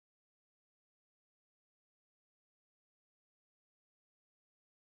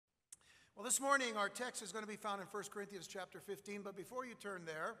Well, this morning our text is going to be found in 1 Corinthians chapter 15, but before you turn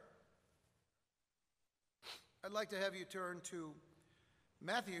there, I'd like to have you turn to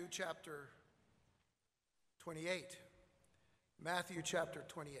Matthew chapter 28. Matthew chapter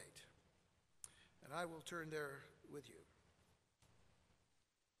 28. And I will turn there with you.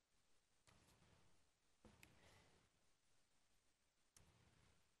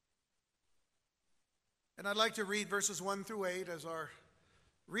 And I'd like to read verses 1 through 8 as our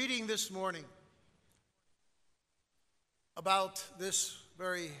reading this morning about this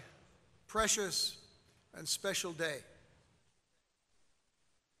very precious and special day.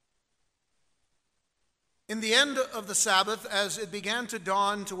 In the end of the Sabbath, as it began to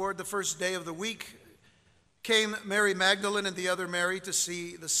dawn toward the first day of the week, came Mary Magdalene and the other Mary to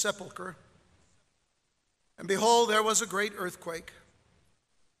see the sepulchre. And behold, there was a great earthquake.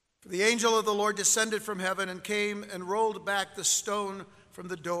 For the angel of the Lord descended from heaven and came and rolled back the stone from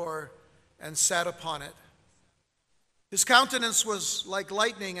the door and sat upon it. His countenance was like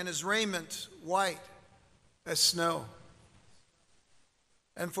lightning and his raiment white as snow.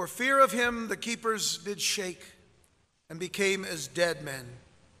 And for fear of him the keepers did shake and became as dead men.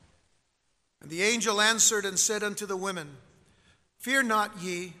 And the angel answered and said unto the women, Fear not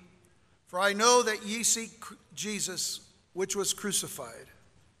ye, for I know that ye seek Jesus, which was crucified.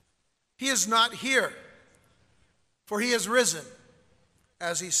 He is not here, for he is risen,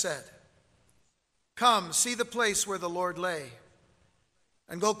 as he said. Come, see the place where the Lord lay,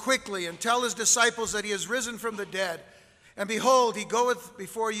 and go quickly and tell his disciples that he is risen from the dead. And behold, he goeth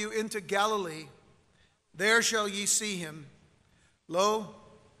before you into Galilee. There shall ye see him. Lo,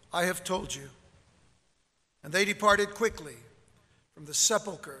 I have told you. And they departed quickly from the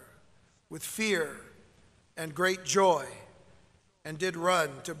sepulchre with fear and great joy, and did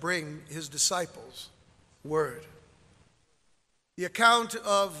run to bring his disciples word. The account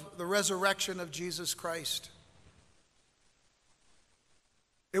of the resurrection of Jesus Christ.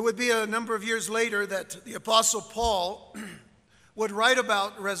 It would be a number of years later that the Apostle Paul would write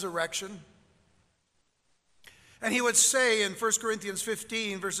about resurrection. And he would say in 1 Corinthians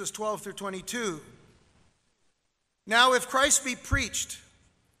 15, verses 12 through 22, Now if Christ be preached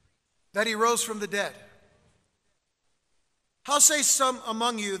that he rose from the dead, how say some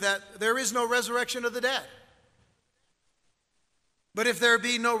among you that there is no resurrection of the dead? But if there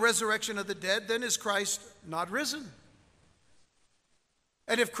be no resurrection of the dead, then is Christ not risen?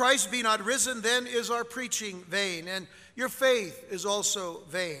 And if Christ be not risen, then is our preaching vain, and your faith is also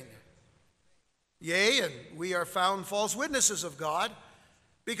vain. Yea, and we are found false witnesses of God,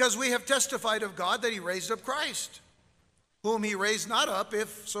 because we have testified of God that he raised up Christ, whom he raised not up,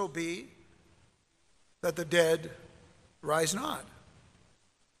 if so be that the dead rise not.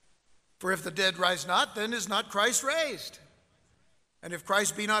 For if the dead rise not, then is not Christ raised. And if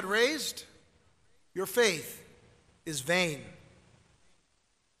Christ be not raised, your faith is vain.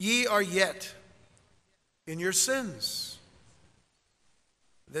 Ye are yet in your sins.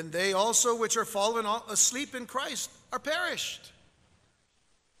 Then they also which are fallen asleep in Christ are perished.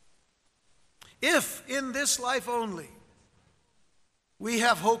 If in this life only we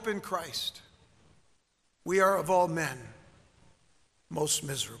have hope in Christ, we are of all men most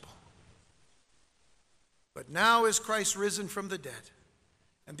miserable. But now is Christ risen from the dead,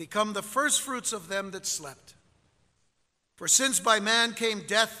 and become the firstfruits of them that slept. For since by man came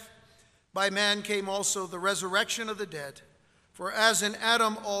death, by man came also the resurrection of the dead. For as in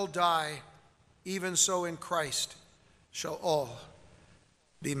Adam all die, even so in Christ shall all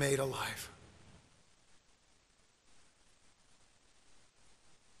be made alive.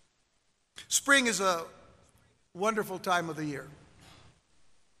 Spring is a wonderful time of the year.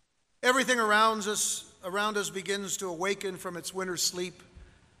 Everything around us begins to awaken from its winter sleep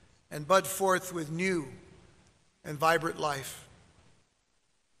and bud forth with new and vibrant life.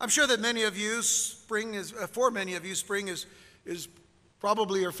 I'm sure that for many of you, spring is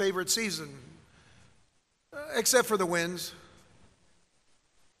probably your favorite season, except for the winds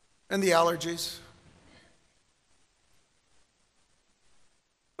and the allergies.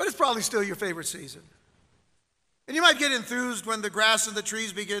 But it's probably still your favorite season. And you might get enthused when the grass and the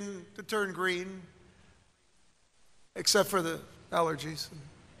trees begin to turn green, except for the allergies and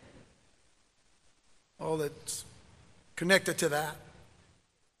all that's connected to that.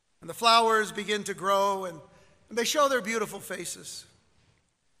 And the flowers begin to grow and they show their beautiful faces.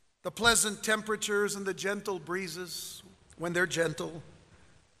 The pleasant temperatures and the gentle breezes, when they're gentle,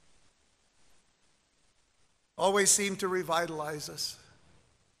 always seem to revitalize us.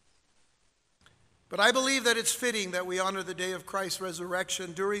 But I believe that it's fitting that we honor the day of Christ's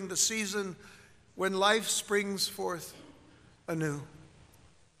resurrection during the season when life springs forth anew.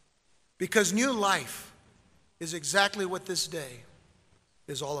 Because new life is exactly what this day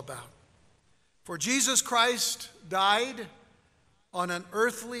is all about. For Jesus Christ died on an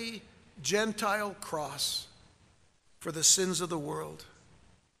earthly Gentile cross for the sins of the world.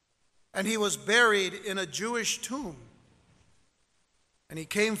 And he was buried in a Jewish tomb. And he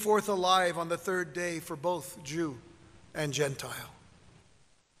came forth alive on the third day for both Jew and Gentile.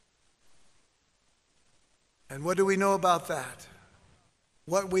 And what do we know about that?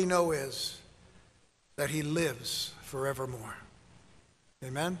 What we know is that he lives forevermore.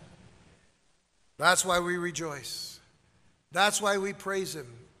 Amen? That's why we rejoice. That's why we praise him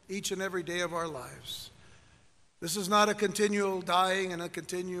each and every day of our lives. This is not a continual dying and a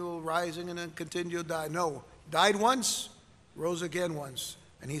continual rising and a continual dying. No, died once, rose again once,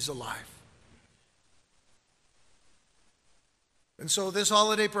 and he's alive. And so this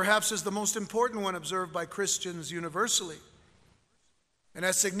holiday perhaps is the most important one observed by Christians universally. And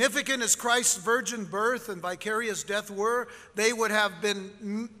as significant as Christ's virgin birth and vicarious death were, they would have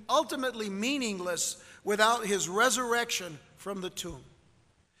been ultimately meaningless without his resurrection from the tomb.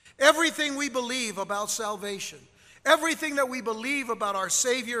 Everything we believe about salvation, everything that we believe about our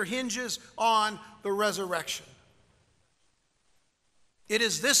Savior hinges on the resurrection. It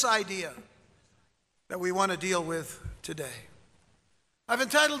is this idea that we want to deal with today. I've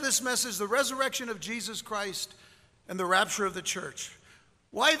entitled this message, The Resurrection of Jesus Christ and the Rapture of the Church.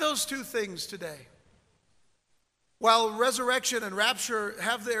 Why those two things today? While resurrection and rapture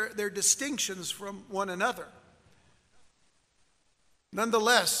have their distinctions from one another,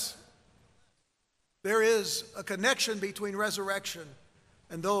 nonetheless, there is a connection between resurrection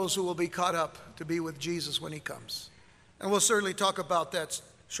and those who will be caught up to be with Jesus when he comes. And we'll certainly talk about that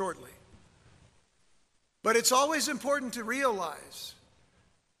shortly. But it's always important to realize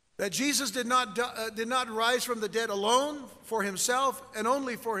that Jesus did not rise from the dead alone for himself and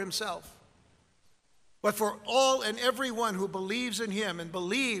only for himself, but for all and everyone who believes in him and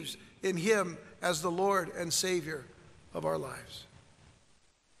believes in him as the Lord and Savior of our lives.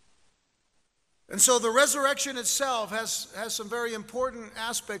 And so the resurrection itself has some very important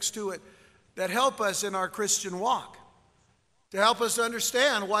aspects to it that help us in our Christian walk, to help us to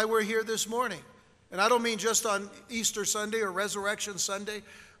understand why we're here this morning. And I don't mean just on Easter Sunday or Resurrection Sunday,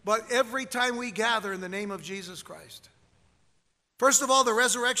 but every time we gather in the name of Jesus Christ. First of all, the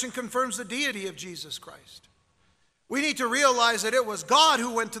resurrection confirms the deity of Jesus Christ. We need to realize that it was God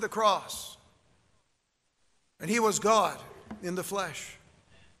who went to the cross, and he was God in the flesh.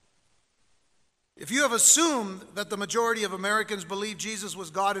 If you have assumed that the majority of Americans believe Jesus was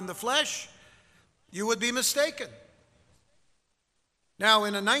God in the flesh, you would be mistaken. Now,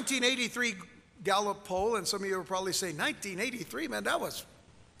 in a 1983 Gallup poll, and some of you will probably say, 1983, man, that was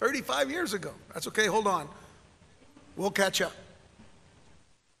 35 years ago. That's okay, hold on. We'll catch up.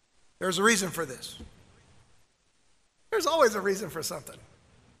 There's a reason for this. There's always a reason for something.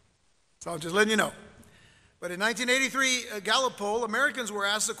 So I'm just letting you know. But in 1983 Gallup poll, Americans were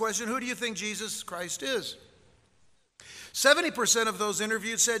asked the question, who do you think Jesus Christ is? 70% of those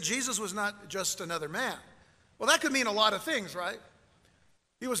interviewed said Jesus was not just another man. Well, that could mean a lot of things, right?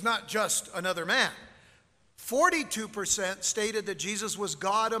 He was not just another man. 42% stated that Jesus was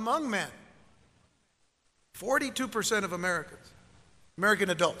God among men. 42% of American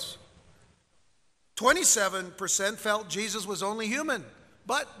adults. 27% felt Jesus was only human,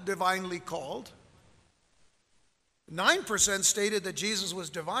 but divinely called. 9% stated that Jesus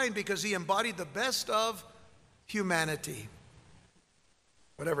was divine because he embodied the best of humanity,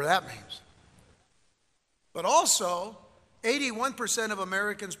 whatever that means. But also, 81% of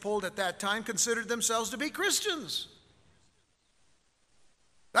Americans polled at that time considered themselves to be Christians.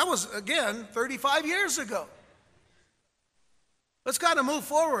 That was, again, 35 years ago. Let's kind of move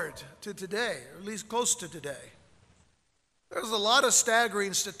forward to today, or at least close to today. There's a lot of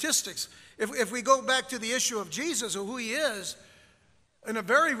staggering statistics. If we go back to the issue of Jesus, or who he is, in a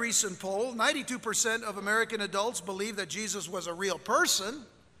very recent poll, 92% of American adults believe that Jesus was a real person.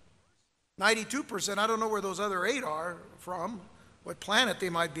 92%, I don't know where those other 8 are from, what planet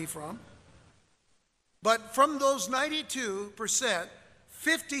they might be from. But from those 92%,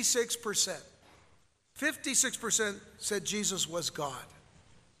 56% said Jesus was God.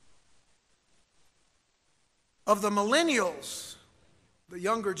 Of the millennials, the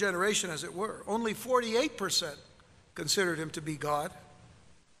younger generation as it were, only 48% considered him to be God.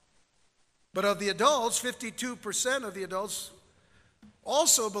 But of the adults, 52% of the adults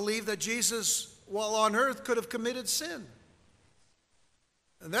also believe that Jesus, while on earth, could have committed sin.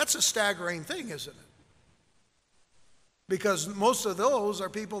 And that's a staggering thing, isn't it? Because most of those are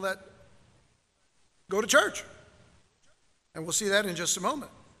people that go to church. And we'll see that in just a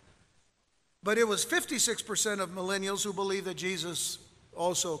moment. But it was 56% of millennials who believed that Jesus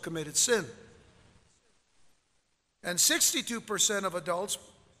also committed sin. And 62% of adults,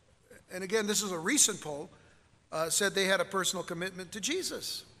 and again, this is a recent poll, said they had a personal commitment to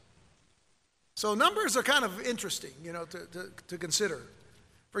Jesus. So numbers are kind of interesting, to consider.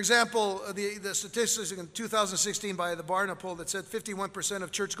 For example, the statistics in 2016 by the Barna poll that said 51%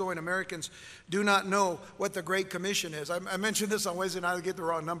 of church-going Americans do not know what the Great Commission is. I mentioned this on Wednesday night, I get the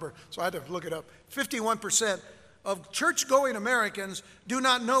wrong number, so I had to look it up. 51% of church-going Americans do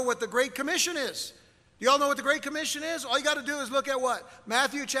not know what the Great Commission is. Do you all know what the Great Commission is? All you got to do is look at what?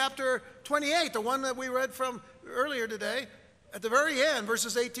 Matthew chapter 28, the one that we read from earlier today. At the very end,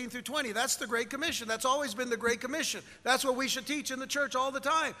 verses 18 through 20, that's the Great Commission. That's always been the Great Commission. That's what we should teach in the church all the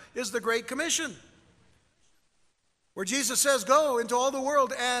time, is the Great Commission. Where Jesus says, go into all the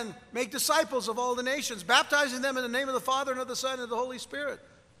world and make disciples of all the nations, baptizing them in the name of the Father and of the Son and of the Holy Spirit.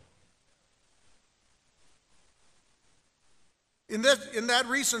 In that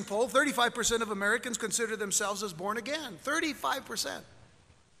recent poll, 35% of Americans consider themselves as born again. 35%.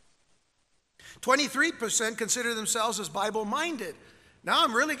 23% consider themselves as Bible-minded. Now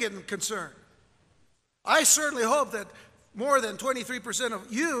I'm really getting concerned. I certainly hope that more than 23%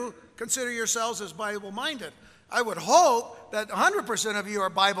 of you consider yourselves as Bible-minded. I would hope that 100% of you are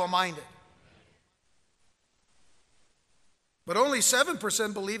Bible-minded. But only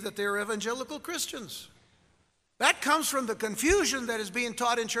 7% believe that they are evangelical Christians. That comes from the confusion that is being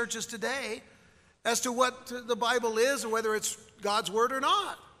taught in churches today as to what the Bible is and whether it's God's word or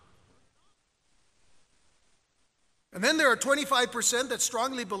not. And then there are 25% that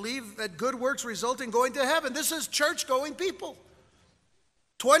strongly believe that good works result in going to heaven. This is church-going people.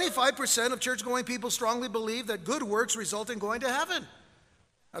 25% of church-going people strongly believe that good works result in going to heaven.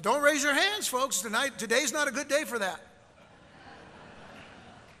 Now don't raise your hands, folks. Today's not a good day for that.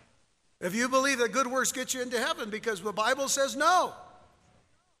 If you believe that good works get you into heaven, because the Bible says no.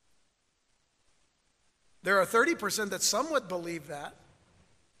 There are 30% that somewhat believe that.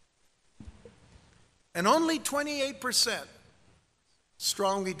 And only 28%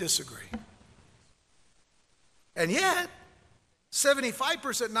 strongly disagree. And yet,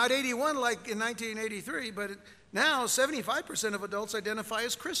 75%, not 81 like in 1983, but now 75% of adults identify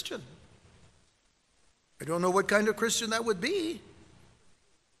as Christian. I don't know what kind of Christian that would be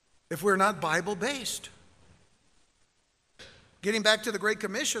if we're not Bible-based. Getting back to the Great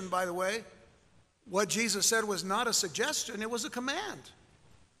Commission, by the way, what Jesus said was not a suggestion, it was a command.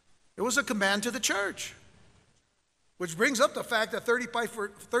 It was a command to the church, which brings up the fact that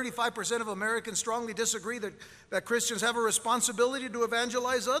 35% of Americans strongly disagree that Christians have a responsibility to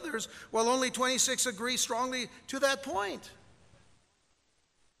evangelize others, while only 26% agree strongly to that point.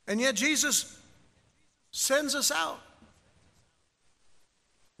 And yet Jesus sends us out,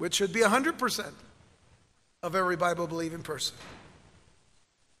 which should be 100% of every Bible-believing person.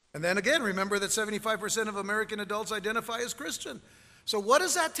 And then again, remember that 75% of American adults identify as Christian. So what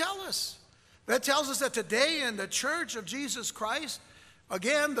does that tell us? That tells us that today in the church of Jesus Christ,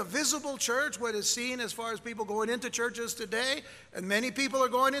 again, the visible church, what is seen as far as people going into churches today, and many people are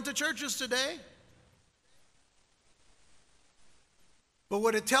going into churches today. But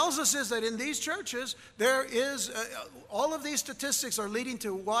what it tells us is that in these churches, there is, all of these statistics are leading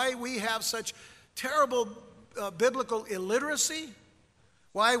to why we have such terrible biblical illiteracy,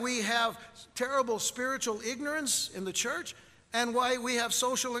 why we have terrible spiritual ignorance in the church, and why we have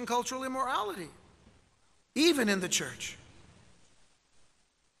social and cultural immorality, even in the church.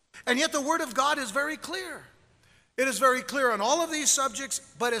 And yet the Word of God is very clear. It is very clear on all of these subjects,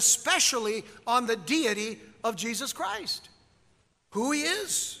 but especially on the deity of Jesus Christ, who He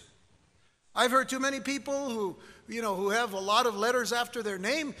is. I've heard too many people who have a lot of letters after their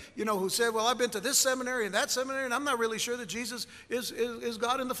name, who say, well, I've been to this seminary and that seminary, and I'm not really sure that Jesus is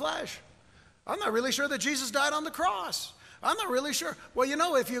God in the flesh. I'm not really sure that Jesus died on the cross. I'm not really sure.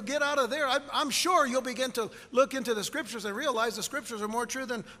 Well, if you get out of there, I'm sure you'll begin to look into the Scriptures and realize the Scriptures are more true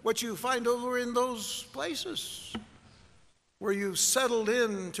than what you find over in those places where you settled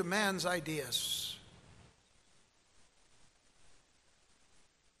into man's ideas.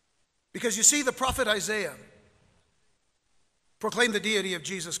 Because you see, the prophet Isaiah proclaimed the deity of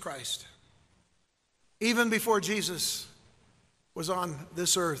Jesus Christ even before Jesus was on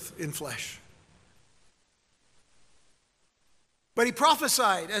this earth in flesh. But he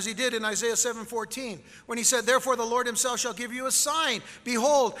prophesied, as he did in Isaiah 7:14, when he said, therefore the Lord himself shall give you a sign.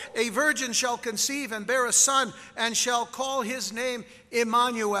 Behold, a virgin shall conceive and bear a son, and shall call his name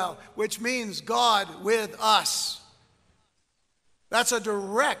Emmanuel, which means God with us. That's a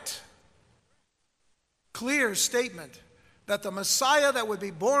direct, clear statement that the Messiah that would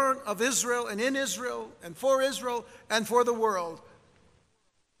be born of Israel and in Israel and for the world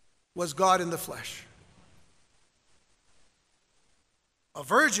was God in the flesh. A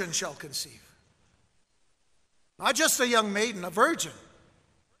virgin shall conceive. Not just a young maiden, a virgin.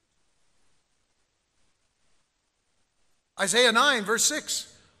 Isaiah 9, verse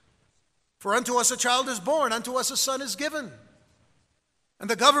 6. For unto us a child is born, unto us a son is given. And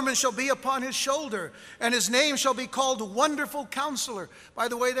the government shall be upon his shoulder, and his name shall be called Wonderful Counselor. By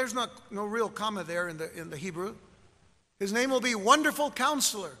the way, there's no real comma there in the Hebrew. His name will be Wonderful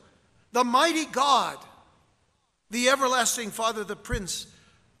Counselor, the Mighty God, the Everlasting Father, the Prince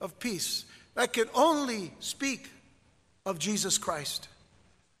of Peace. That can only speak of Jesus Christ,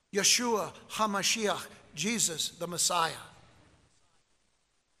 Yeshua HaMashiach, Jesus the Messiah.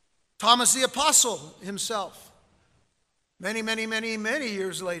 Thomas the Apostle himself, many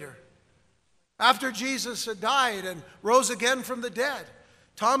years later, after Jesus had died and rose again from the dead,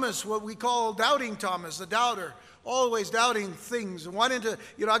 Thomas, what we call Doubting Thomas, the doubter, always doubting things and wanting to,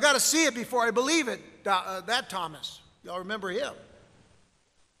 I got to see it before I believe it, that Thomas. Y'all remember him?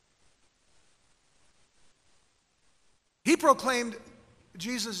 He proclaimed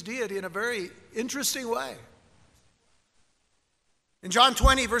Jesus' deity in a very interesting way. In John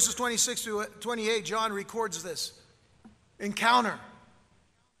 20, verses 26 to 28, John records this encounter.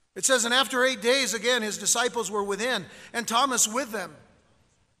 It says, and after 8 days, again, his disciples were within, and Thomas with them.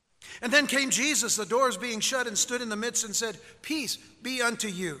 And then came Jesus, the doors being shut, and stood in the midst and said, peace be unto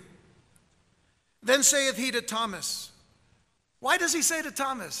you. Then saith he to Thomas. Why does he say to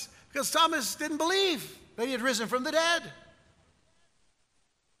Thomas? Because Thomas didn't believe that he had risen from the dead.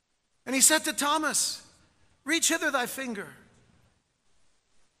 And he said to Thomas, reach hither thy finger,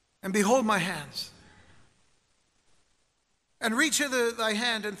 and behold my hands. And reach hither thy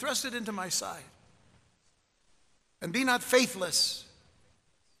hand, and thrust it into my side. And be not faithless,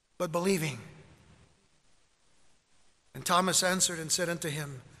 but believing. And Thomas answered and said unto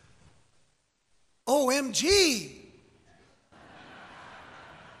him, OMG!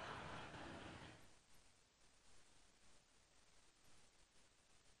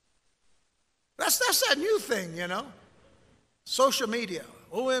 That's that new thing, Social media,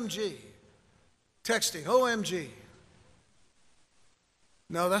 OMG. Texting, OMG.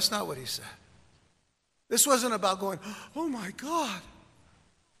 No, that's not what he said. This wasn't about going, oh my God.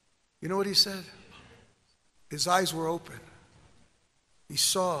 You know what he said? His eyes were open. He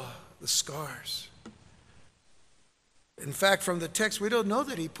saw the scars. In fact, from the text, we don't know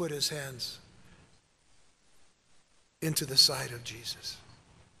that he put his hands into the side of Jesus.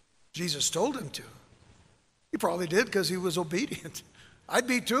 Jesus told him to. He probably did because he was obedient. I'd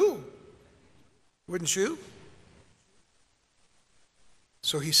be too. Wouldn't you?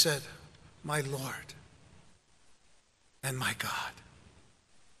 So he said, my Lord and my God.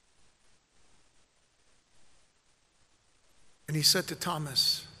 And he said to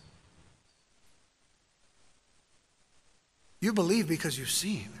Thomas, you believe because you've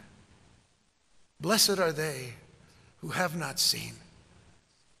seen. Blessed are they who have not seen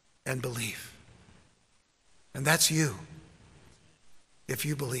and believe. And that's you, if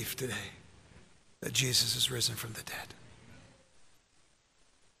you believe today that Jesus is risen from the dead.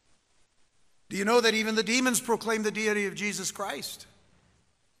 Do you know that even the demons proclaim the deity of Jesus Christ?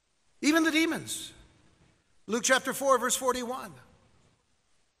 Even the demons. Luke chapter 4, verse 41. It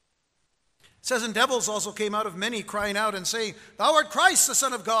says, and devils also came out of many, crying out and saying, thou art Christ, the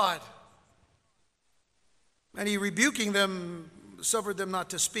Son of God. And he, rebuking them, suffered them not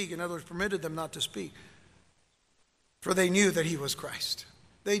to speak. In other words, permitted them not to speak. For they knew that he was Christ.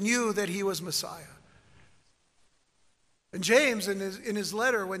 They knew that he was Messiah. And James, in his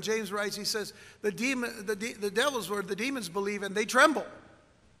letter, when James writes, he says, the devils or the demons believe and they tremble.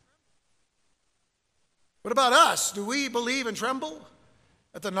 What about us? Do we believe and tremble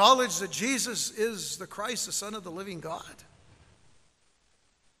at the knowledge that Jesus is the Christ, the Son of the living God?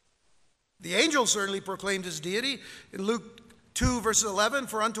 The angel certainly proclaimed his deity. In Luke 2, verse 11,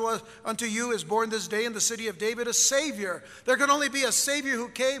 for unto you is born this day in the city of David a Savior. There can only be a Savior who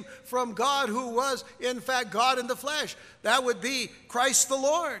came from God, who was, in fact, God in the flesh. That would be Christ the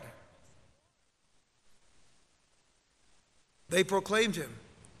Lord. They proclaimed him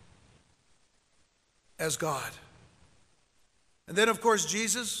as God. And then, of course,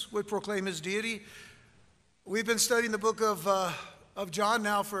 Jesus would proclaim his deity. We've been studying the book of John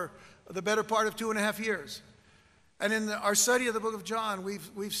now for the better part of 2.5 years. And in our study of the book of John,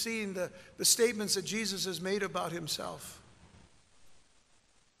 we've seen the statements that Jesus has made about himself.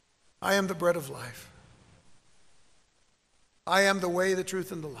 I am the bread of life. I am the way, the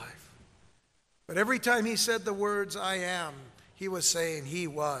truth, and the life. But every time he said the words, I am, he was saying he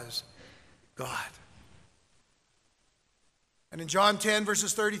was God. And in John 10,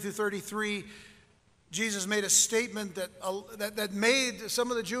 verses 30 through 33, Jesus made a statement that made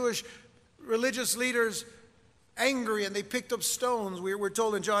some of the Jewish religious leaders angry, and they picked up stones. We're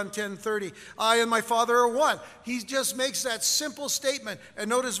told in John 10:30, I and my Father are one. He just makes that simple statement. And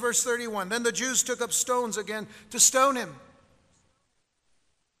notice verse 31. Then the Jews took up stones again to stone him.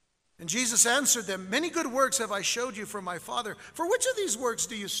 And Jesus answered them, many good works have I showed you from my Father. For which of these works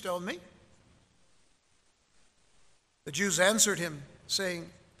do you stone me? The Jews answered him, saying,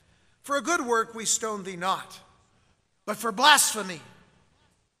 for a good work we stone thee not, but for blasphemy,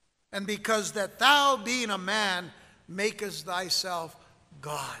 and because that thou, being a man, makest thyself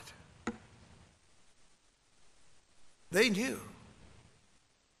God. They knew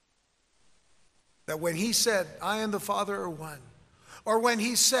that when he said, I and the Father are one, or when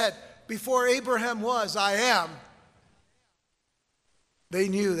he said, before Abraham was, I am, they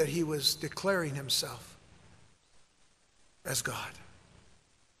knew that he was declaring himself as God.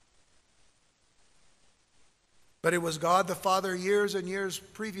 But it was God the Father years and years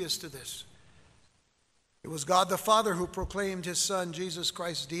previous to this. It was God the Father who proclaimed his Son, Jesus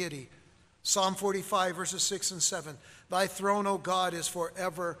Christ's deity. Psalm 45, verses 6 and 7. Thy throne, O God, is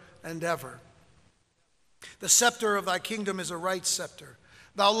forever and ever. The scepter of thy kingdom is a right scepter.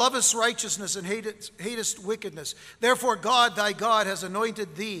 Thou lovest righteousness and hatest wickedness. Therefore God, thy God, has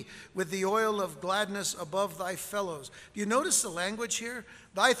anointed thee with the oil of gladness above thy fellows. Do you notice the language here?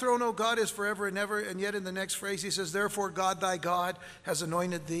 Thy throne, O God, is forever and ever. And yet in the next phrase he says, therefore God, thy God, has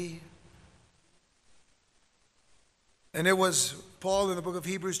anointed thee. And it was Paul in the book of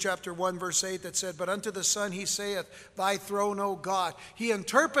Hebrews chapter 1 verse 8 that said, but unto the Son he saith, thy throne, O God. He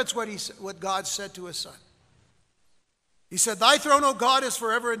interprets what God said to his Son. He said, thy throne, O God, is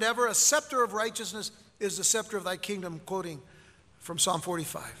forever and ever. A scepter of righteousness is the scepter of thy kingdom, quoting from Psalm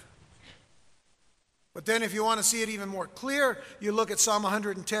 45. But then if you want to see it even more clear, you look at Psalm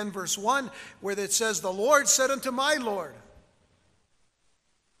 110, verse 1, where it says, the Lord said unto my Lord.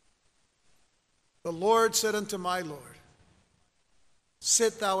 The Lord said unto my Lord,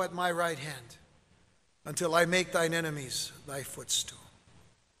 sit thou at my right hand until I make thine enemies thy footstool.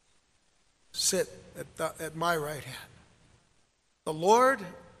 Sit at my right hand. The Lord,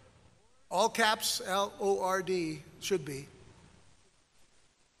 all caps, L-O-R-D, should be,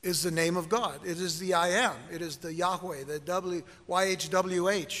 is the name of God. It is the I am. It is the Yahweh, the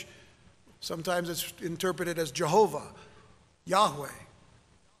YHWH. Sometimes it's interpreted as Jehovah, Yahweh.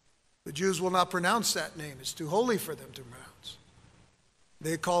 The Jews will not pronounce that name. It's too holy for them to pronounce.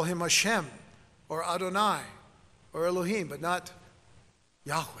 They call him Hashem or Adonai or Elohim, but not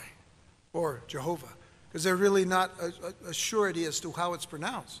Yahweh or Jehovah, because they're really not a surety as to how it's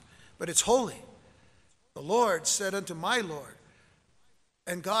pronounced. But it's holy. The Lord said unto my Lord,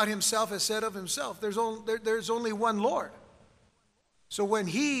 and God himself has said of himself, there's only one Lord. So when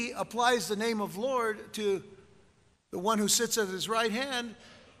he applies the name of Lord to the one who sits at his right hand,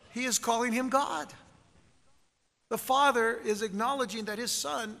 he is calling him God. The Father is acknowledging that his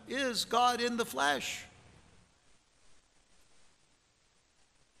Son is God in the flesh.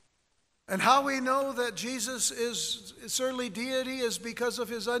 And how we know that Jesus is certainly deity is because of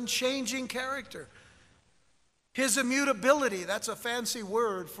his unchanging character. His immutability, that's a fancy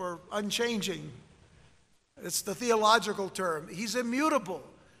word for unchanging. It's the theological term. He's immutable.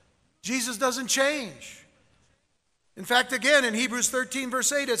 Jesus doesn't change. In fact, again, in Hebrews 13,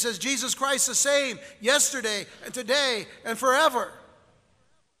 verse 8, it says, Jesus Christ the same yesterday and today and forever.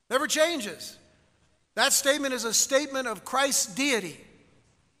 Never changes. That statement is a statement of Christ's deity.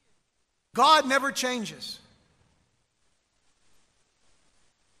 God never changes.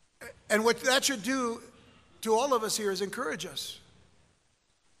 And what that should do to all of us here is encourage us.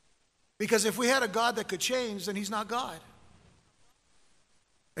 Because if we had a God that could change, then he's not God.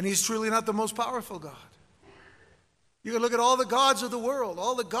 And he's truly not the most powerful God. You can look at all the gods of the world,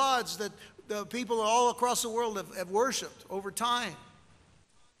 all the gods that the people all across the world have worshipped over time.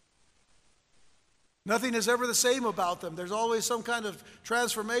 Nothing is ever the same about them. There's always some kind of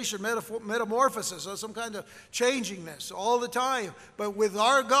transformation, metamorphosis, or some kind of changingness all the time. But with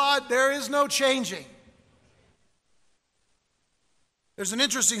our God, there is no changing. There's an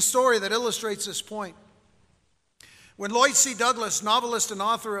interesting story that illustrates this point. When Lloyd C. Douglas, novelist and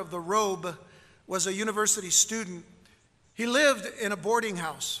author of The Robe, was a university student, he lived in a boarding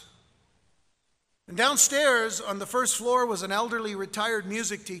house. And downstairs on the first floor was an elderly retired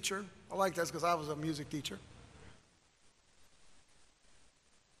music teacher. I like that because I was a music teacher.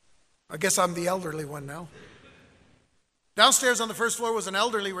 I guess I'm the elderly one now. Downstairs on the first floor was an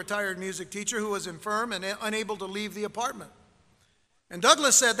elderly retired music teacher who was infirm and unable to leave the apartment. And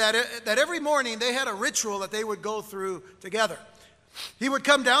Douglas said that every morning they had a ritual that they would go through together. He would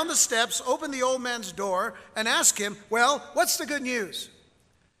come down the steps, open the old man's door, and ask him, "Well, what's the good news?"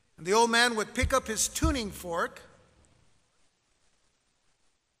 And the old man would pick up his tuning fork.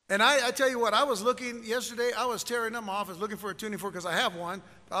 And I tell you what, I was looking yesterday, I was tearing up my office looking for a tuning fork because I have one,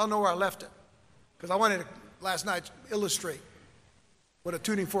 but I don't know where I left it. Because I wanted to, last night, illustrate what a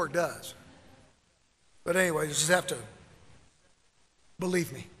tuning fork does. But anyway, you just have to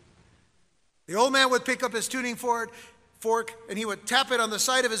believe me. The old man would pick up his tuning fork and he would tap it on the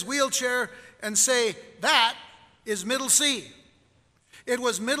side of his wheelchair and say, "That is middle C. It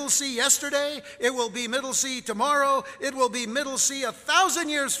was middle C yesterday. It will be middle C tomorrow. It will be middle C 1,000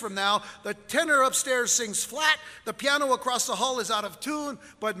 years from now. The tenor upstairs sings flat. The piano across the hall is out of tune.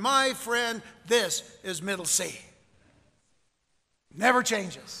 But my friend, this is middle C. Never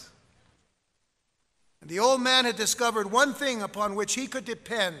changes." And the old man had discovered one thing upon which he could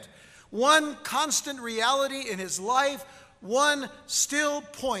depend, one constant reality in his life, one still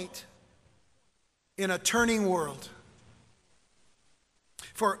point in a turning world.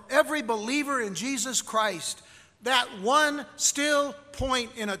 For every believer in Jesus Christ, that one still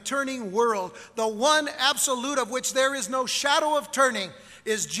point in a turning world, the one absolute of which there is no shadow of turning,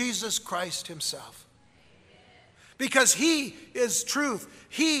 is Jesus Christ himself. Because he is truth.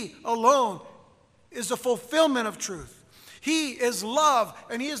 He alone is the fulfillment of truth. He is love,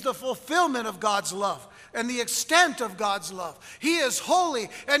 and he is the fulfillment of God's love and the extent of God's love. He is holy,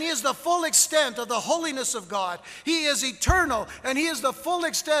 and he is the full extent of the holiness of God. He is eternal, and he is the full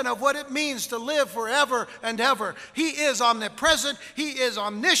extent of what it means to live forever and ever. He is omnipresent, he is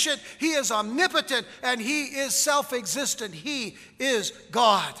omniscient, he is omnipotent, and he is self-existent. He is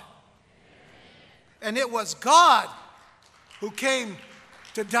God. And it was God who came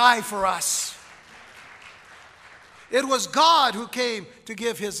to die for us. It was God who came to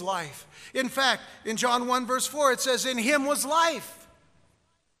give his life. In fact, in John 1 verse 4, it says, "In him was life."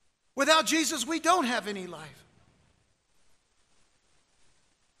 Without Jesus, we don't have any life.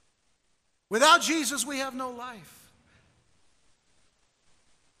 Without Jesus, we have no life.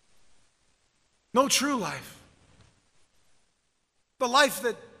 No true life. The life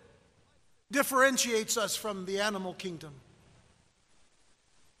that differentiates us from the animal kingdom.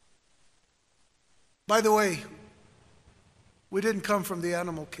 By the way, we didn't come from the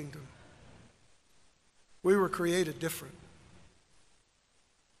animal kingdom. We were created different.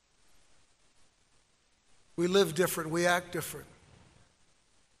 We live different. We act different.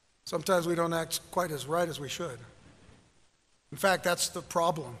 Sometimes we don't act quite as right as we should. In fact, that's the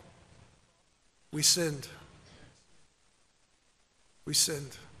problem. We sinned. We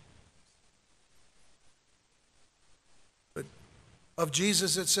sinned. But of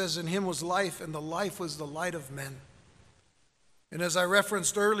Jesus, it says, "In him was life, and the life was the light of men." And as I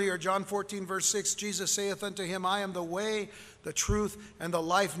referenced earlier, John 14, verse 6, Jesus saith unto him, "I am the way, the truth, and the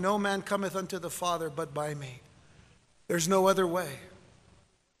life. No man cometh unto the Father but by me." There's no other way.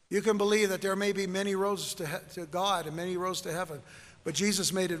 You can believe that there may be many roads to God and many roads to heaven, but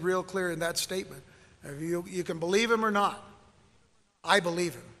Jesus made it real clear in that statement. You can believe him or not. I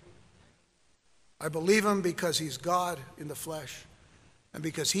believe him. I believe him because he's God in the flesh, and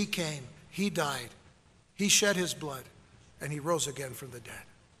because he came, he died, he shed his blood, and he rose again from the dead.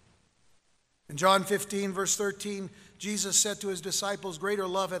 In John 15, verse 13, Jesus said to his disciples, "Greater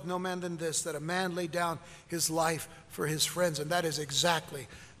love hath no man than this, that a man lay down his life for his friends." And that is exactly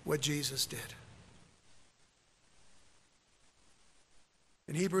what Jesus did.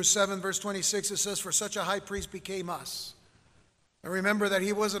 In Hebrews 7, verse 26, it says, "For such a high priest became us." And remember that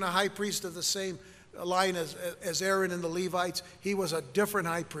he wasn't a high priest of the same line as Aaron and the Levites. He was a different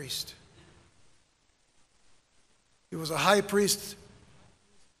high priest. He was a high priest.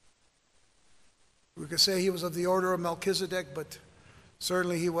 We could say he was of the order of Melchizedek, but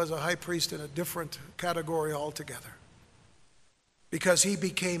certainly he was a high priest in a different category altogether, because he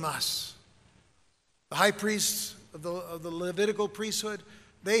became us. The high priests of the Levitical priesthood,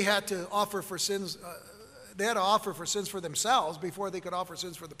 they had to offer for sins. They had to offer for sins for themselves before they could offer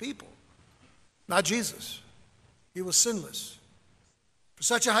sins for the people. Not Jesus. He was sinless. For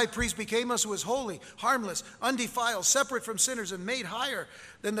such a high priest became us, who was holy, harmless, undefiled, separate from sinners, and made higher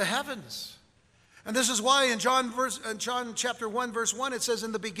than the heavens. And this is why in John chapter 1, verse 1, it says,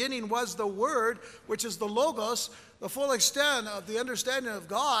 "In the beginning was the Word," which is the Logos, the full extent of the understanding of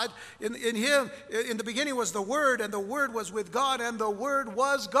God. In him, in the beginning was the Word, and the Word was with God, and the Word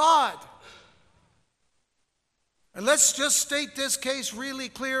was God. And let's just state this case really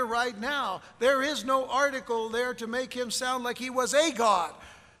clear right now. There is no article there to make him sound like he was a god.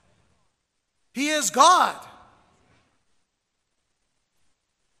 He is God.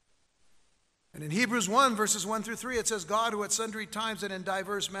 And in Hebrews 1, verses 1 through 3, it says, God, who at sundry times and in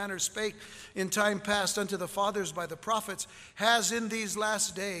diverse manners spake in time past unto the fathers by the prophets, has in these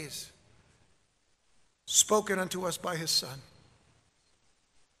last days spoken unto us by his Son,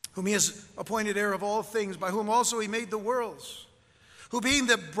 whom he has appointed heir of all things, by whom also he made the worlds, who being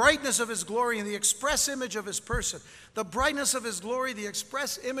the brightness of his glory and the express image of his person, the brightness of his glory, the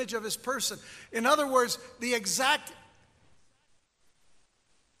express image of his person. In other words, the exact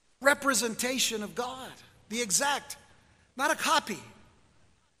representation of God. The exact, not a copy.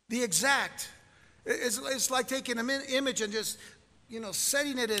 The exact. It's like taking an image and just,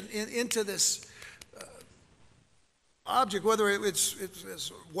 setting it into this object, whether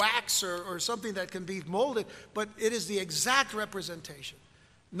it's wax or something that can be molded, but it is the exact representation,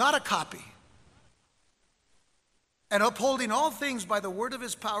 not a copy. And upholding all things by the word of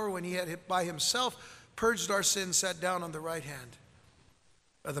his power, when he had by himself purged our sins, sat down on the right hand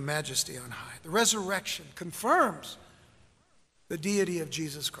of the majesty on high. The resurrection confirms the deity of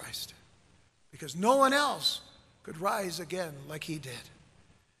Jesus Christ, because no one else could rise again like he did.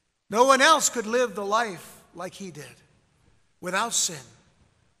 No one else could live the life like he did, without sin.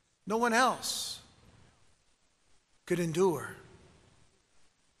 No one else could endure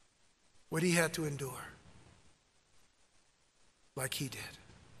what he had to endure like he did,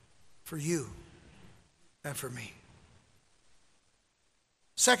 for you and for me.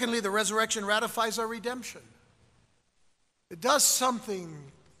 Secondly, the resurrection ratifies our redemption. It does something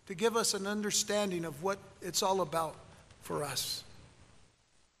to give us an understanding of what it's all about for us.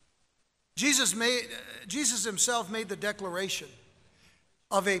 Jesus himself made the declaration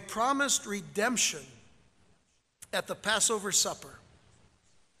of a promised redemption at the Passover supper.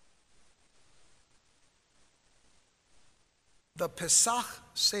 The Pesach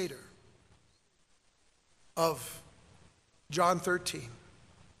Seder of John 13.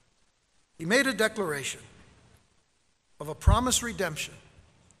 He made a declaration of a promised redemption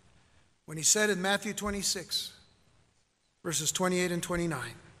when he said in Matthew 26, verses 28 and 29,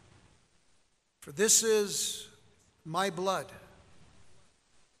 for this is my blood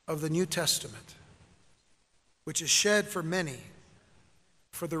of the New Testament, which is shed for many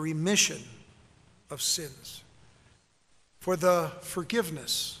for the remission of sins, for the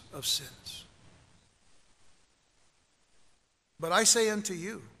forgiveness of sins. But I say unto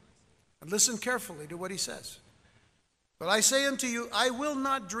you, and listen carefully to what he says, but I say unto you, I will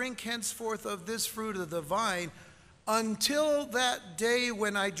not drink henceforth of this fruit of the vine until that day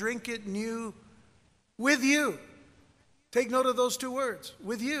when I drink it new with you. Take note of those two words,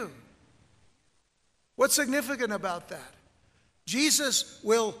 with you. What's significant about that? Jesus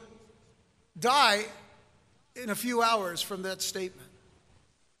will die in a few hours from that statement.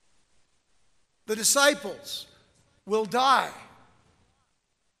 The disciples will die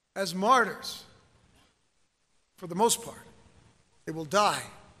as martyrs. For the most part, they will die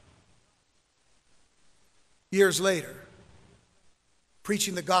years later,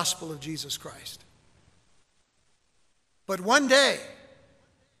 preaching the gospel of Jesus Christ. But one day,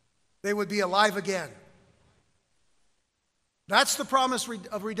 they would be alive again. That's the promise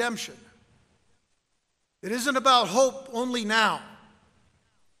of redemption. It isn't about hope only now,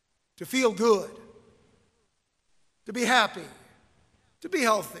 to feel good, to be happy, to be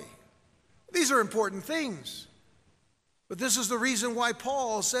healthy. These are important things. But this is the reason why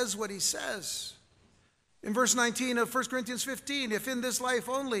Paul says what he says. In verse 19 of 1 Corinthians 15, if in this life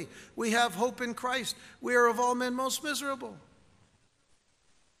only we have hope in Christ, we are of all men most miserable.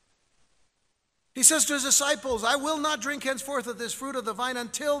 He says to his disciples, I will not drink henceforth of this fruit of the vine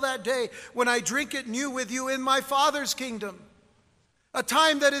until that day when I drink it new with you in my Father's kingdom, a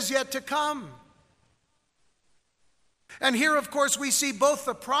time that is yet to come. And here, of course, we see both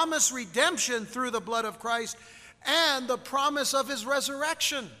the promised redemption through the blood of Christ and the promise of his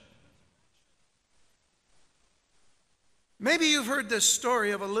resurrection. Maybe you've heard this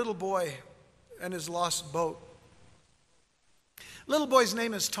story of a little boy and his lost boat. Little boy's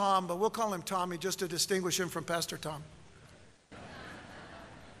name is Tom, but we'll call him Tommy just to distinguish him from Pastor Tom.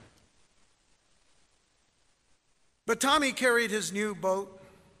 But Tommy carried his new boat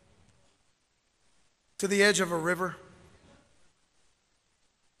to the edge of a river,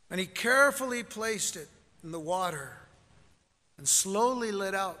 and he carefully placed it in the water and slowly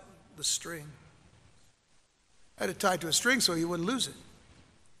let out the string. Had it tied to a string so he wouldn't lose it.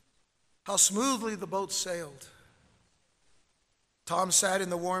 How smoothly the boat sailed. Tom sat in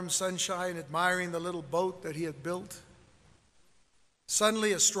the warm sunshine, admiring the little boat that he had built.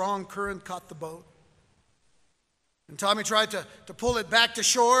 Suddenly, a strong current caught the boat. And Tommy tried to pull it back to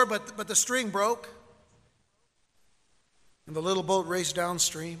shore, but the string broke. And the little boat raced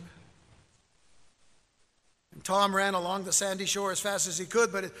downstream. And Tom ran along the sandy shore as fast as he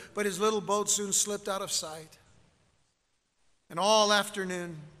could, but his little boat soon slipped out of sight. And all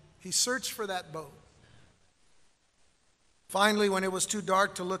afternoon, he searched for that boat. Finally, when it was too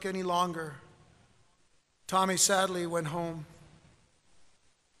dark to look any longer, Tommy sadly went home.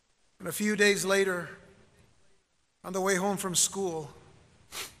 And a few days later, on the way home from school,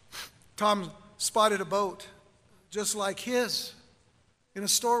 Tom spotted a boat just like his in a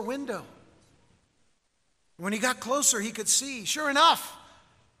store window. When he got closer, he could see, sure enough,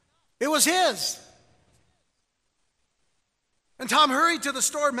 it was his. And Tom hurried to the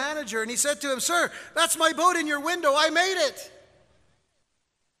store manager and he said to him, "Sir, that's my boat in your window. I made it."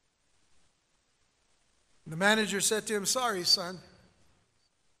 And the manager said to him, "Sorry, son,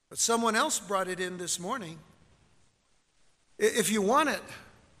 but someone else brought it in this morning. If you want it,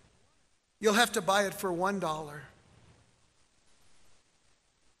 you'll have to buy it for $1.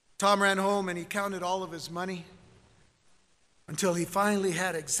 Tom ran home and he counted all of his money until he finally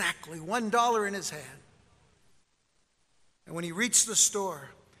had exactly $1 in his hand. And when he reached the store,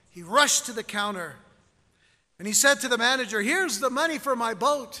 he rushed to the counter and he said to the manager, "Here's the money for my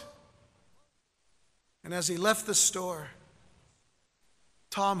boat." And as he left the store,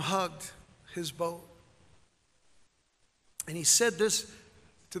 Tom hugged his boat. And he said this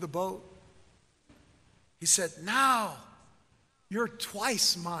to the boat. He said, "Now you're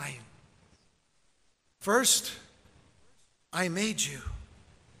twice mine. First, I made you.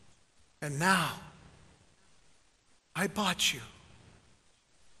 And now, I bought you."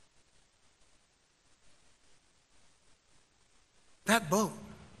 That boat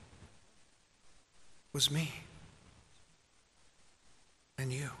was me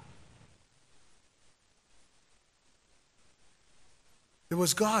and you. It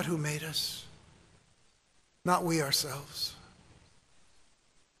was God who made us, not we ourselves.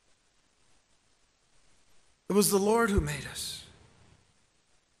 It was the Lord who made us.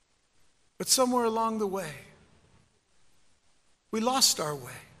 But somewhere along the way, we lost our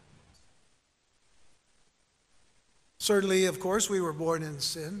way. Certainly, of course, we were born in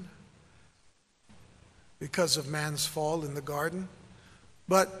sin because of man's fall in the garden,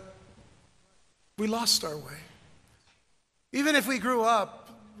 but we lost our way. Even if we grew up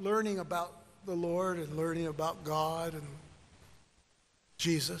learning about the Lord and learning about God and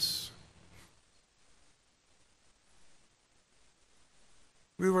Jesus,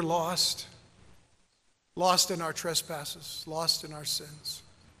 we were lost in our trespasses, lost in our sins.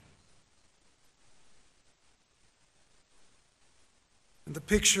 And the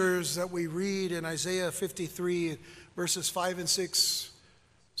pictures that we read in Isaiah 53, verses 5 and 6,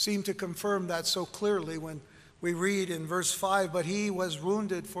 seem to confirm that so clearly when we read in verse 5, "But he was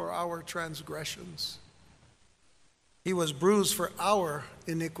wounded for our transgressions. He was bruised for our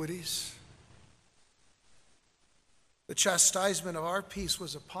iniquities. The chastisement of our peace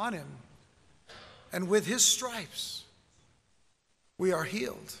was upon him, and with his stripes we are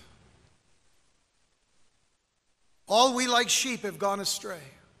healed. All we like sheep have gone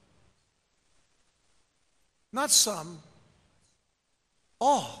astray." Not some,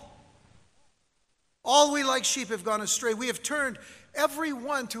 all. All we like sheep have gone astray. We have turned every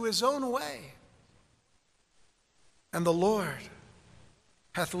one to his own way. And the Lord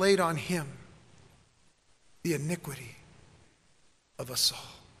hath laid on him the iniquity of us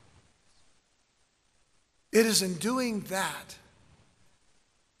all. It is in doing that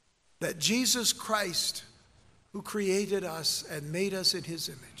that Jesus Christ, who created us and made us in his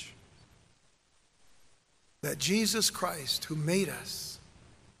image, that Jesus Christ, who made us,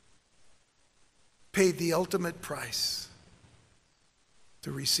 paid the ultimate price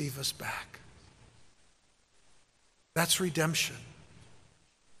to receive us back. That's redemption.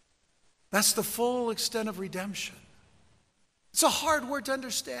 That's the full extent of redemption. It's a hard word to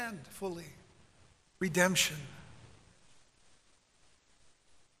understand fully. Redemption.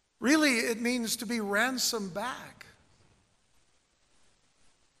 Really, it means to be ransomed back.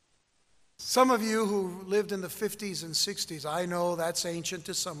 Some of you who lived in the 50s and 60s, I know that's ancient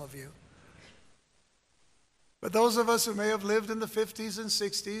to some of you. But those of us who may have lived in the 50s and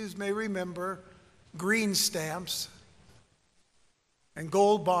 60s may remember green stamps and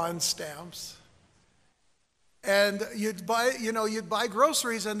gold bond stamps. And you'd buy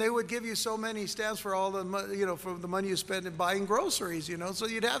groceries, and they would give you so many stamps for all the, for the money you spend in buying groceries, So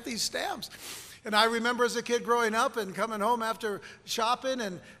you'd have these stamps. And I remember as a kid growing up and coming home after shopping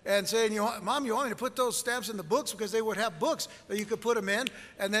and saying, Mom, you want me to put those stamps in the books? Because they would have books that you could put them in.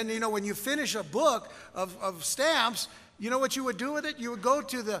 And then, when you finish a book of stamps, you know what you would do with it? You would go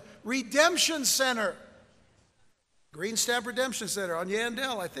to the Redemption Center. Green Stamp Redemption Center on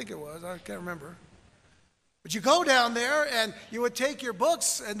Yandell, I think it was. I can't remember. But you go down there and you would take your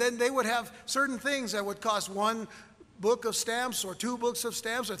books, and then they would have certain things that would cost 1 book of stamps or 2 books of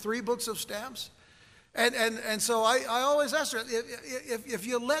stamps or 3 books of stamps. And so I always asked her, if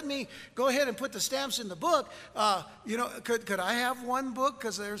you let me go ahead and put the stamps in the book, could I have 1 book?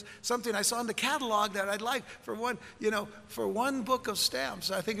 Because there's something I saw in the catalog that I'd like for for 1 book of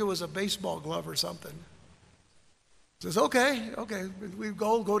stamps. I think it was a baseball glove or something. Says, okay. We'd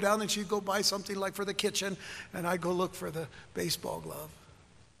go down and she'd go buy something like for the kitchen, and I'd go look for the baseball glove.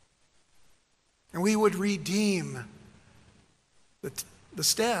 And we would redeem the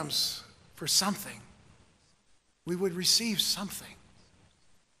stamps for something. We would receive something.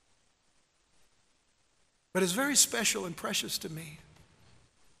 But it's very special and precious to me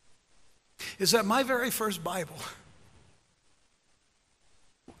is that my very first Bible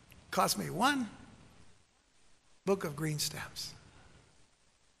cost me 1 book of green stamps.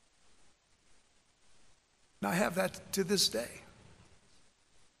 And I have that to this day.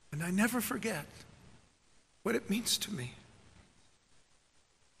 And I never forget what it means to me,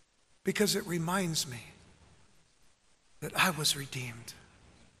 because it reminds me that I was redeemed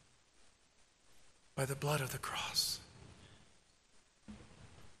by the blood of the cross.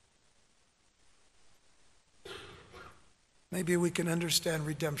 Maybe we can understand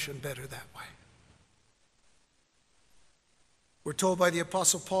redemption better that way. We're told by the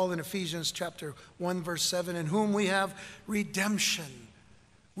Apostle Paul in Ephesians chapter 1, verse 7, in whom we have redemption.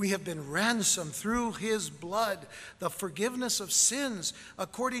 We have been ransomed through his blood, the forgiveness of sins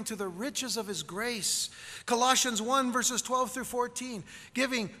according to the riches of his grace. Colossians 1, verses 12 through 14,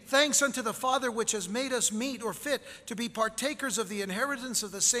 giving thanks unto the Father which has made us meet or fit to be partakers of the inheritance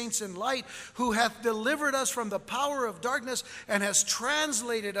of the saints in light, who hath delivered us from the power of darkness and has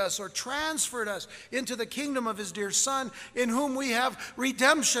translated us or transferred us into the kingdom of his dear Son, in whom we have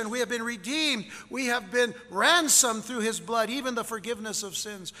redemption. We have been redeemed. We have been ransomed through his blood, even the forgiveness of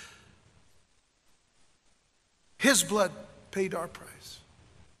sins. His blood paid our price.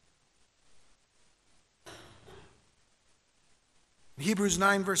 Hebrews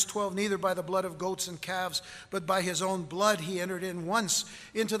 9, verse 12, neither by the blood of goats and calves, but by his own blood he entered in once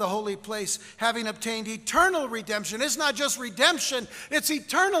into the holy place, having obtained eternal redemption. It's not just redemption, it's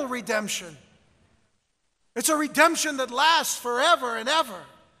eternal redemption. It's a redemption that lasts forever and ever.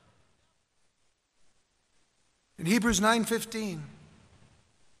 In Hebrews 9:15,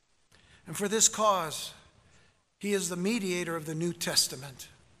 and for this cause he is the mediator of the New Testament,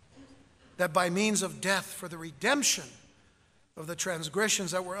 that by means of death for the redemption of the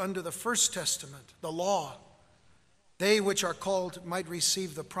transgressions that were under the first testament, the law, they which are called might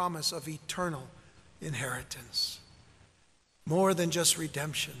receive the promise of eternal inheritance. More than just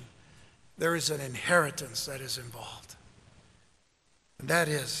redemption, there is an inheritance that is involved. And that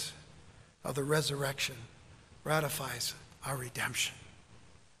is how the resurrection ratifies our redemption.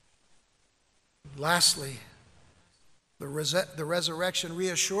 Lastly, the resurrection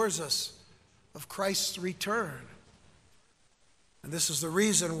reassures us of Christ's return. And this is the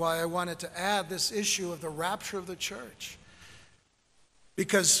reason why I wanted to add this issue of the rapture of the church.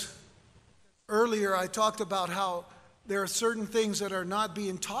 Because earlier I talked about how there are certain things that are not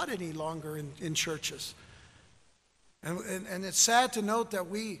being taught any longer in churches. And it's sad to note that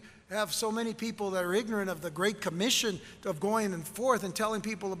we have so many people that are ignorant of the Great Commission of going forth and telling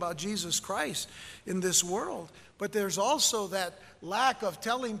people about Jesus Christ in this world. But there's also that lack of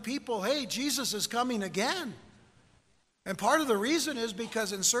telling people, hey, Jesus is coming again. And part of the reason is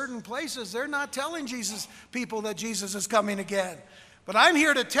because in certain places they're not telling people that Jesus is coming again. But I'm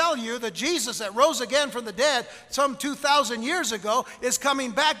here to tell you that Jesus that rose again from the dead some 2,000 years ago is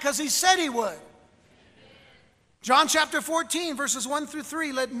coming back because he said he would. John chapter 14, verses 1 through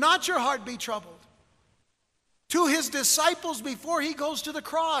 3, let not your heart be troubled. To his disciples before he goes to the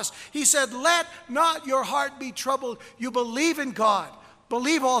cross, he said, let not your heart be troubled. You believe in God,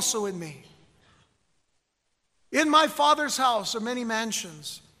 believe also in me. In my Father's house are many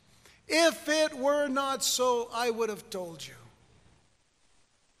mansions. If it were not so, I would have told you.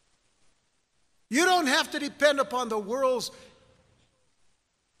 You don't have to depend upon the world's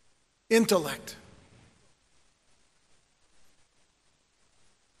intellect.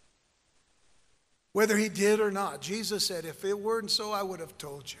 Whether he did or not, Jesus said, if it weren't so, I would have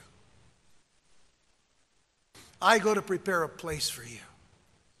told you. I go to prepare a place for you.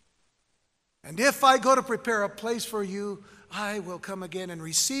 And if I go to prepare a place for you, I will come again and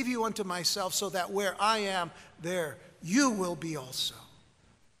receive you unto myself, so that where I am, there you will be also.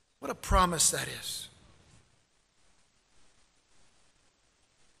 What a promise that is.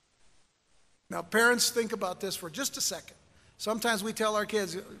 Now, parents, think about this for just a second. Sometimes we tell our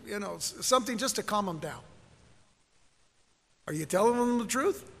kids, something just to calm them down. Are you telling them the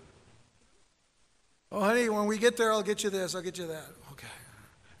truth? Oh, honey, when we get there, I'll get you this, I'll get you that. Okay.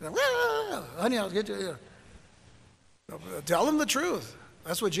 And then, honey, I'll get you. Tell them the truth.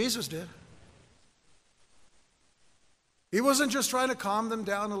 That's what Jesus did. He wasn't just trying to calm them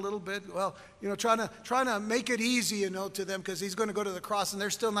down a little bit. Well, trying to make it easy, to them, because he's going to go to the cross and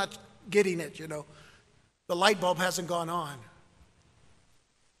they're still not getting it, The light bulb hasn't gone on.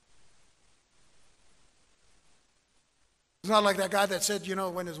 It's not like that guy that said,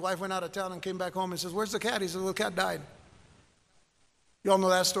 when his wife went out of town and came back home and says, "Where's the cat?" He said, "Well, the cat died." You all know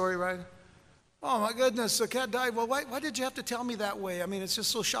that story, right? "Oh, my goodness, the cat died." "Well, why did you have to tell me that way? I mean, it's just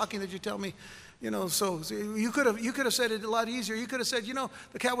so shocking that you tell me, so you could have said it a lot easier. You could have said,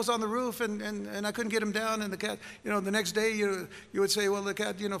 the cat was on the roof and I couldn't get him down, and the cat, the next day you would say, well, the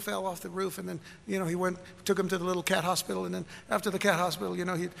cat, fell off the roof, and then, he took him to the little cat hospital, and then after the cat hospital, he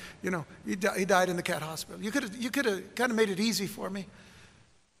died in the cat hospital. You could have kind of made it easy for me.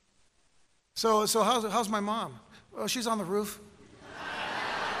 So how's my mom? "Well, she's on the roof."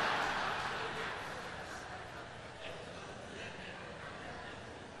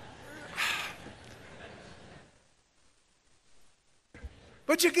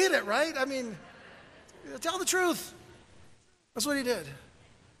 But you get it, right? I mean, tell the truth. That's what he did.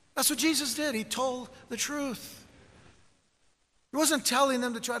 That's what Jesus did. He told the truth. He wasn't telling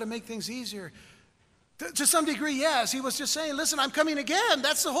them to try to make things easier. To some degree, yes. He was just saying, listen, I'm coming again.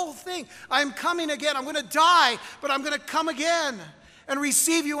 That's the whole thing. I'm coming again. I'm going to die, but I'm going to come again and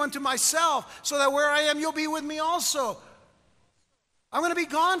receive you unto myself, so that where I am, you'll be with me also. I'm going to be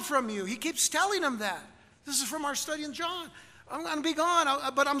gone from you. He keeps telling them that. This is from our study in John. I'm going to be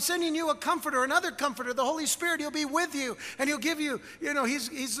gone, but I'm sending you a comforter, another comforter, the Holy Spirit. He'll be with you, and he'll give you,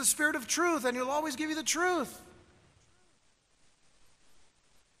 he's the Spirit of truth, and he'll always give you the truth.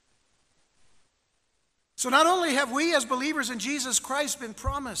 So not only have we as believers in Jesus Christ been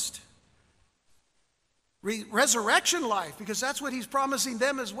promised resurrection life, because that's what he's promising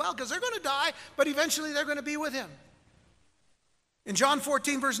them as well, because they're going to die, but eventually they're going to be with him. In John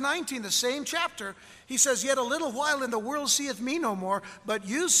 14, verse 19, the same chapter, he says, "Yet a little while and the world seeth me no more, but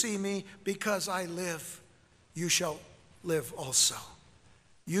you see me, because I live. You shall live also."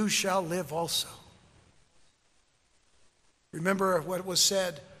 You shall live also. Remember what was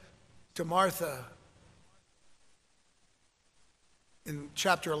said to Martha in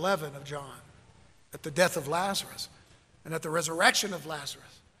chapter 11 of John, at the death of Lazarus and at the resurrection of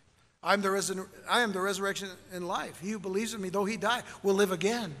Lazarus. I am the resurrection and life. He who believes in me, though he die, will live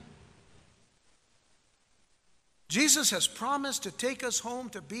again. Jesus has promised to take us home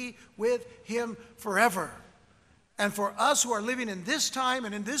to be with him forever. And for us who are living in this time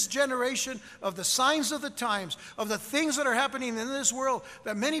and in this generation of the signs of the times, of the things that are happening in this world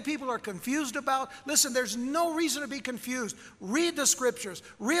that many people are confused about, listen, there's no reason to be confused. Read the scriptures.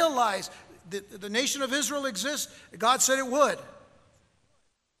 Realize that the nation of Israel exists. God said it would.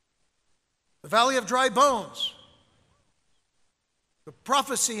 The valley of dry bones. The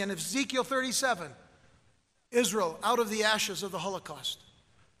prophecy in Ezekiel 37. Israel, out of the ashes of the Holocaust,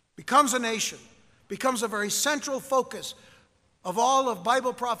 becomes a nation, becomes a very central focus of all of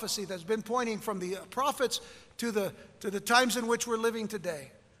Bible prophecy that's been pointing from the prophets to the times in which we're living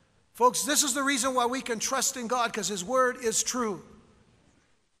today. Folks, this is the reason why we can trust in God, because his word is true.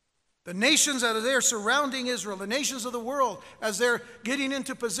 The nations that are there surrounding Israel, the nations of the world, as they're getting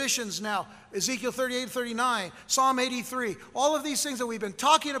into positions now, Ezekiel 38, 39, Psalm 83, all of these things that we've been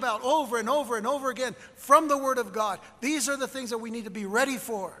talking about over and over and over again from the Word of God, these are the things that we need to be ready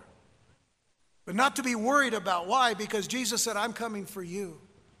for, but not to be worried about. Why? Because Jesus said, I'm coming for you.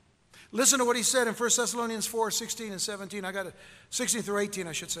 Listen to what he said in 1 Thessalonians 4, 16 and 17. I got it, 16 through 18,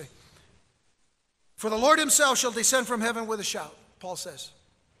 I should say. For the Lord himself shall descend from heaven with a shout, Paul says.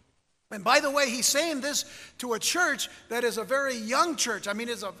 And by the way, he's saying this to a church that is a very young church.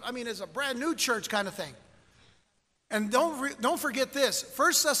 It's a brand new church kind of thing. And don't forget this.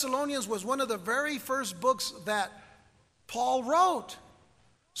 1 Thessalonians was one of the very first books that Paul wrote.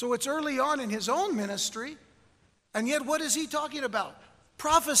 So it's early on in his own ministry. And yet what is he talking about?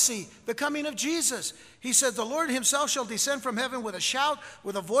 Prophecy, the coming of Jesus. He said, the Lord himself shall descend from heaven with a shout,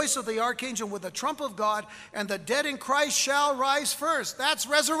 with the voice of the archangel, with the trump of God, and the dead in Christ shall rise first. That's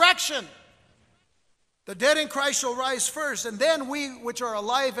resurrection. The dead in Christ shall rise first, and then we which are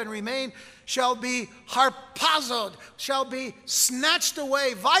alive and remain shall be harpazoed, shall be snatched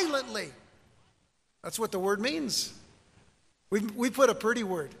away violently. That's what the word means. We put a pretty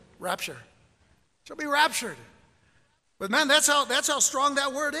word, rapture. Shall be raptured. But man, that's how strong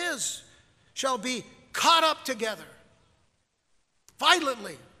that word is. Shall be caught up together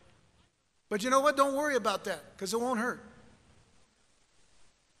violently. But you know what? Don't worry about that, because it won't hurt.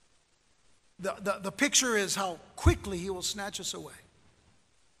 The picture is how quickly he will snatch us away.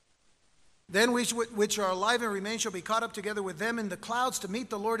 Then we which are alive and remain shall be caught up together with them in the clouds to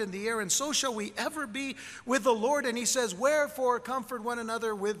meet the Lord in the air, and so shall we ever be with the Lord. And he says, wherefore comfort one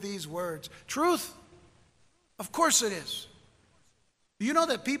another with these words. Truth? Of course it is. You know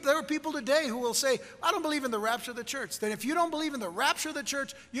that there are people today who will say, I don't believe in the rapture of the church. Then if you don't believe in the rapture of the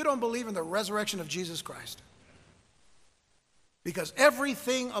church, you don't believe in the resurrection of Jesus Christ. Because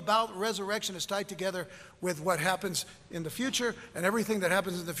everything about resurrection is tied together with what happens in the future, and everything that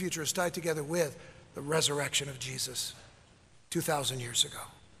happens in the future is tied together with the resurrection of Jesus 2,000 years ago.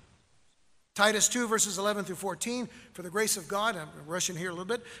 Titus 2, verses 11 through 14, for the grace of God, I'm rushing here a little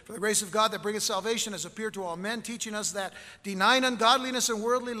bit, for the grace of God that bringeth salvation has appeared to all men, teaching us that denying ungodliness and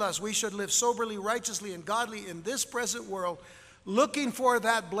worldly lust, we should live soberly, righteously, and godly in this present world, looking for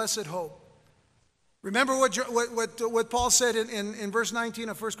that blessed hope. Remember what Paul said in verse 19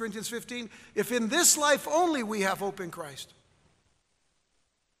 of 1 Corinthians 15? If in this life only we have hope in Christ.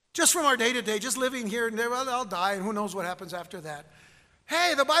 Just from our day to day, just living here and there, well, I'll die and who knows what happens after that.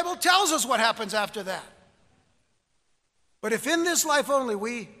 Hey, the Bible tells us what happens after that. But if in this life only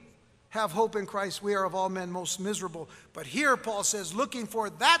we have hope in Christ, we are of all men most miserable. But here Paul says, looking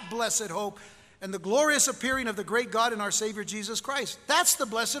for that blessed hope and the glorious appearing of the great God and our Savior Jesus Christ. That's the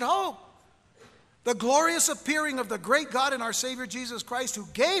blessed hope. The glorious appearing of the great God and our Savior Jesus Christ, who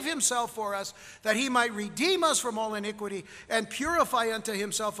gave himself for us, that he might redeem us from all iniquity and purify unto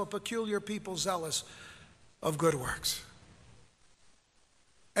himself a peculiar people zealous of good works.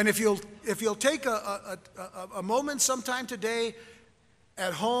 And if you'll take a moment sometime today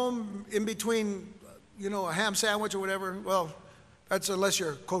at home in between, a ham sandwich or whatever, well, that's unless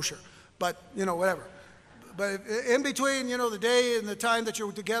you're kosher, but, whatever. But in between, the day and the time that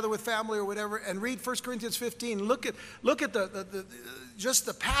you're together with family or whatever, and read 1 Corinthians 15, look at just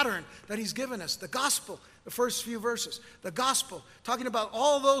the pattern that he's given us, the gospel, the first few verses, the gospel, talking about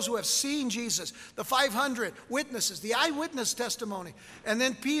all those who have seen Jesus, the 500 witnesses, the eyewitness testimony, and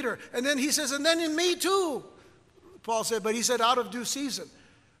then Peter, and then he says, and then in me too, Paul said, but he said out of due season.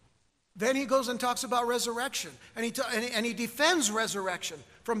 Then he goes and talks about resurrection, and he defends resurrection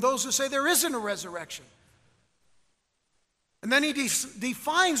from those who say there isn't a resurrection. And then he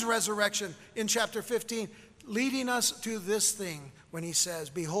defines resurrection in chapter 15, leading us to this thing when he says,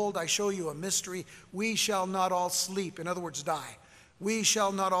 behold, I show you a mystery. We shall not all sleep. In other words, die. We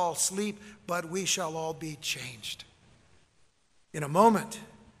shall not all sleep, but we shall all be changed. In a moment,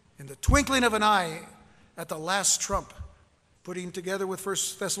 in the twinkling of an eye, at the last trump, putting together with 1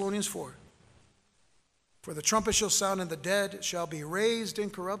 Thessalonians 4. For the trumpet shall sound, and the dead shall be raised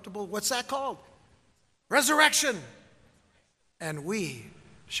incorruptible. What's that called? Resurrection. And we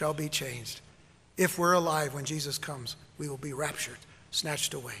shall be changed. If we're alive when Jesus comes, we will be raptured,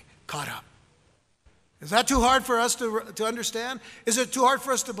 snatched away, caught up. Is that too hard for us to understand? Is it too hard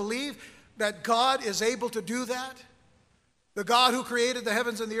for us to believe that God is able to do that? The God who created the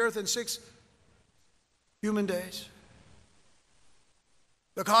heavens and the earth in 6 human days.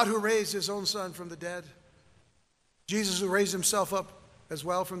 The God who raised his own son from the dead. Jesus who raised himself up as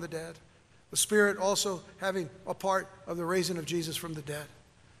well from the dead. The Spirit also having a part of the raising of Jesus from the dead.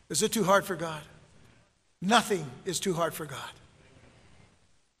 Is it too hard for God? Nothing is too hard for God.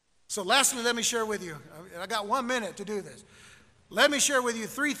 So lastly, let me share with you, I got 1 minute to do this. Let me share with you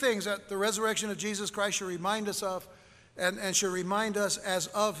 3 things that the resurrection of Jesus Christ should remind us of and should remind us as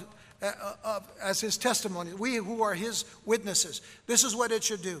his testimony. We who are his witnesses. This is what it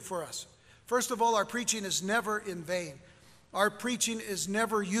should do for us. First of all, our preaching is never in vain. Our preaching is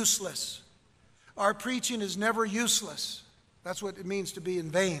never useless. Our preaching is never useless. That's what it means to be in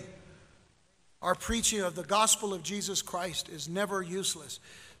vain. Our preaching of the gospel of Jesus Christ is never useless.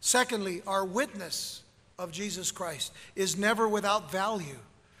 Secondly, our witness of Jesus Christ is never without value.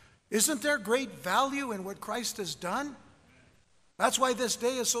 Isn't there great value in what Christ has done? That's why this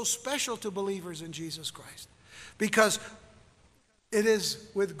day is so special to believers in Jesus Christ. Because it is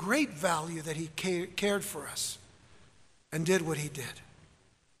with great value that he cared for us and did what he did.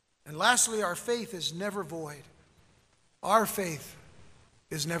 And lastly, our faith is never void. Our faith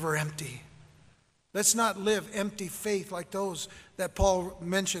is never empty. Let's not live empty faith like those that Paul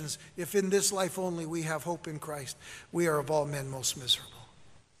mentions. If in this life only we have hope in Christ, we are of all men most miserable.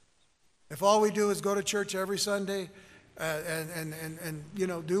 If all we do is go to church every Sunday and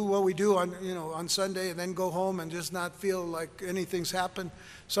do what we do on Sunday and then go home and just not feel like anything's happened,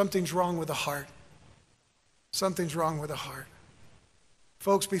 something's wrong with the heart. Something's wrong with the heart.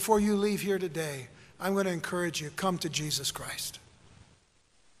 Folks, before you leave here today, I'm going to encourage you, come to Jesus Christ.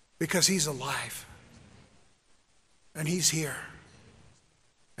 Because he's alive. And he's here.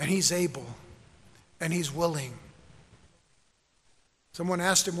 And he's able. And he's willing. Someone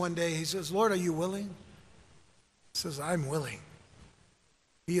asked him one day, he says, Lord, are you willing? He says, I'm willing.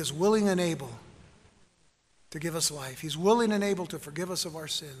 He is willing and able to give us life. He's willing and able to forgive us of our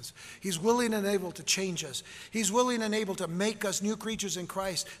sins. He's willing and able to change us. He's willing and able to make us new creatures in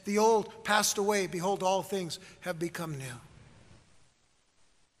Christ. The old passed away. Behold, all things have become new.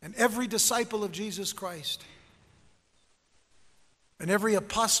 And every disciple of Jesus Christ and every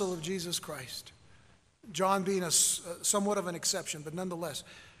apostle of Jesus Christ, John being somewhat of an exception, but nonetheless,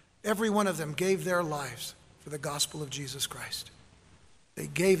 every one of them gave their lives for the gospel of Jesus Christ. They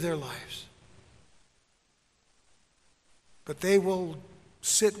gave their lives. But they will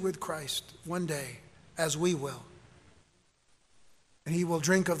sit with Christ one day, as we will. And he will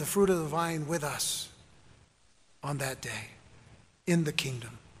drink of the fruit of the vine with us on that day in the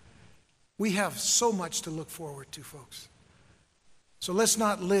kingdom. We have so much to look forward to, folks. So let's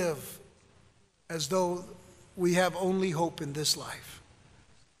not live as though we have only hope in this life.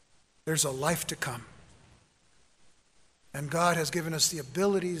 There's a life to come. And God has given us the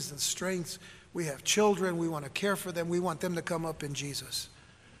abilities and strengths. We have children. We want to care for them. We want them to come up in Jesus.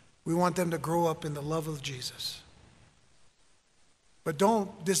 We want them to grow up in the love of Jesus. But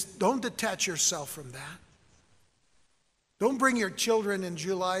don't detach yourself from that. Don't bring your children in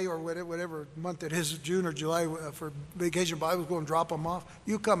July or whatever month it is, June or July, for Vacation Bible School and drop them off.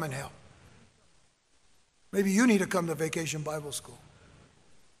 You come and help. Maybe you need to come to Vacation Bible School.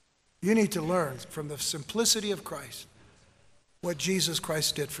 You need to learn from the simplicity of Christ what Jesus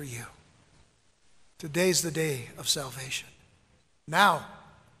Christ did for you. Today's the day of salvation. Now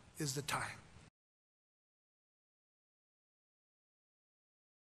is the time.